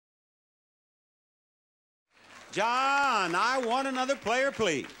John, I want another player,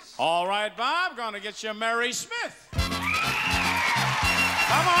 please. All right, Bob, gonna get you Mary Smith. Come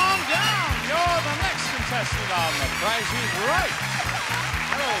on down. You're the next contestant on The Price is Right.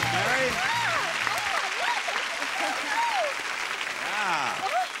 Hello, Mary. Yeah.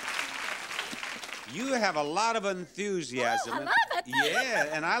 You have a lot of enthusiasm. Oh, I love it. Yeah,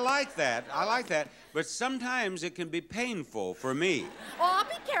 and I like that. I like that. But sometimes it can be painful for me. Oh, I'll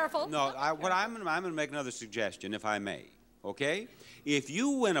be careful. No, I'm going to make another suggestion, if I may. Okay? If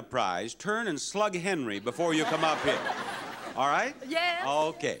you win a prize, turn and slug Henry before you come up here. All right? Yes.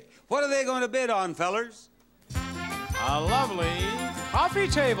 Okay. What are they going to bid on, fellers? A lovely coffee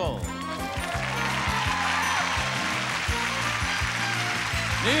table.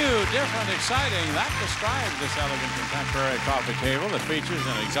 New, different, exciting. That describes this elegant contemporary coffee table that features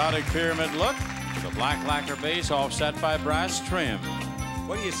an exotic pyramid look with a black lacquer base offset by brass trim.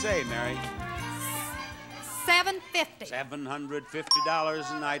 What do you say, Mary? $750.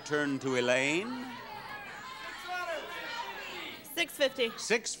 $750, and I turn to Elaine. $650.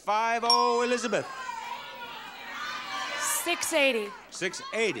 $650, Elizabeth. $680.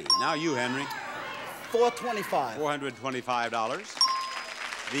 $680. Now you, Henry. $425. $425.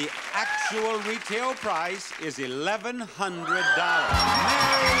 The actual retail price is $1,100. Mary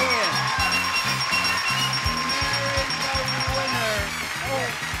wins. Mary, the winner. Oh.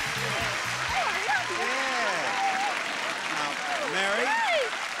 Yeah. Now, Mary.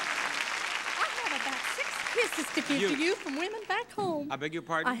 I have about 6 kisses to give to you from women back home. I beg your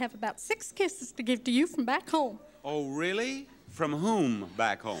pardon? I have about 6 kisses to give to you from back home. Oh, really? From whom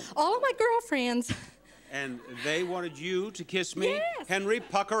back home? All of my girlfriends. And they wanted you to kiss me? Yes. Henry,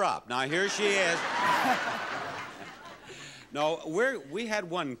 pucker up. Now, here she is. No, we had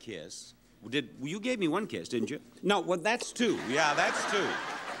one kiss. You gave me one kiss, didn't you? No, well, that's 2. Yeah, that's 2.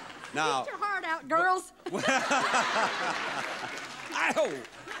 Now... Get your heart out, girls.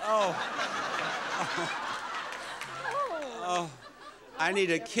 Oh, I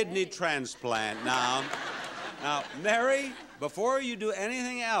need a kidney transplant now. Now, Mary, before you do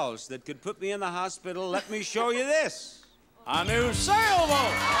anything else that could put me in the hospital, let me show you this. A new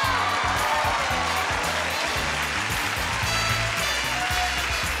sailboat.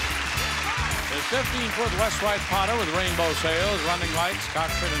 This 15-foot West White Potter with rainbow sails, running lights,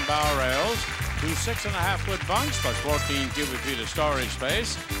 cockpit and bow rails, 2 6.5-foot bunks plus 14 cubic feet of storage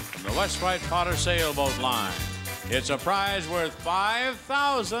space from the West White Potter sailboat line. It's a prize worth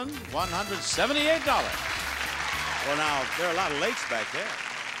 $5,178. Well, now, there are a lot of lakes back there.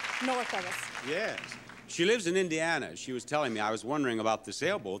 North of us. Yes. She lives in Indiana. She was telling me, I was wondering about the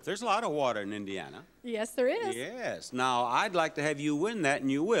sailboat. There's a lot of water in Indiana. Yes, there is. Yes. Now, I'd like to have you win that,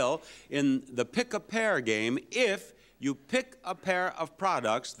 and you will, in the pick-a-pair game if you pick a pair of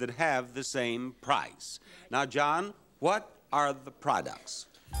products that have the same price. Now, John, what are the products?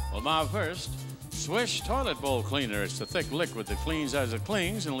 Well, now first, Swish Toilet Bowl Cleaner. It's the thick liquid that cleans as it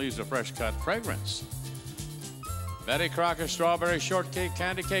clings and leaves a fresh-cut fragrance. Betty Crocker Strawberry Shortcake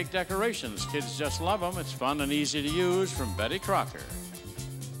Candy Cake Decorations. Kids just love them. It's fun and easy to use from Betty Crocker.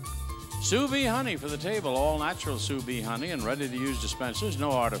 Sous Vide Honey for the table. All natural Sous Vide Honey and ready-to-use dispensers.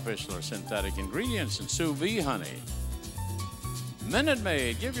 No artificial or synthetic ingredients in Sous Vide Honey. Minute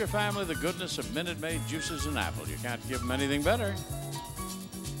Maid. Give your family the goodness of Minute Maid juices and apple. You can't give them anything better.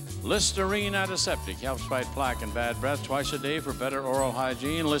 Listerine Antiseptic. Helps fight plaque and bad breath twice a day for better oral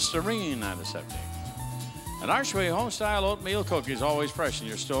hygiene. Listerine Antiseptic. And Archway Homestyle Oatmeal Cookies, always fresh in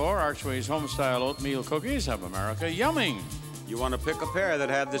your store. Archway's Homestyle Oatmeal Cookies have America yumming. You want to pick a pair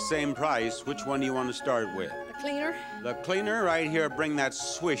that have the same price. Which one do you want to start with? The cleaner. The cleaner right here. Bring that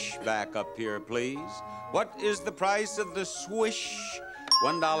Swish back up here, please. What is the price of the Swish?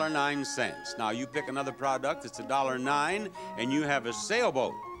 $1.09. Now, you pick another product. It's $1.09, and you have a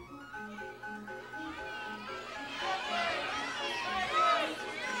sailboat.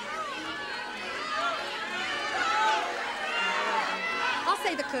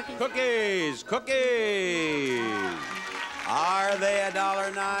 The cookies. Cookies, cookies. Are they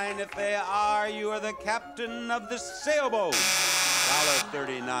 $1.09? If they are, you are the captain of the sailboat.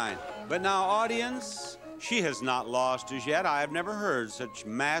 $1.39. But now, audience, she has not lost as yet. I have never heard such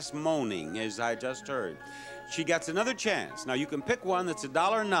mass moaning as I just heard. She gets another chance. Now, you can pick one that's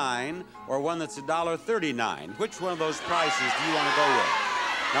 $1.09 or one that's $1.39. Which one of those prices do you want to go with?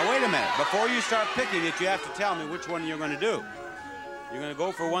 Now, wait a minute. Before you start picking it, you have to tell me which one you're going to do. You're going to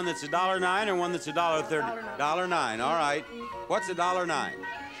go for one that's $1.09 or one that's $1.30? $1.09. All right. What's $1.09?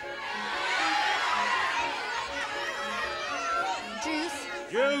 Juice.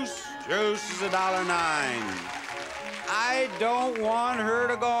 Juice. Juice is $1.09. I don't want her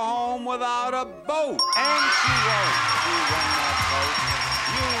to go home home without a boat. And she won't. You won that boat.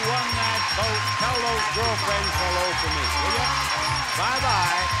 You won that boat. Tell those girlfriends hello to me, will you?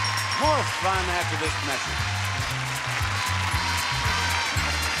 Bye-bye. More fun after this message.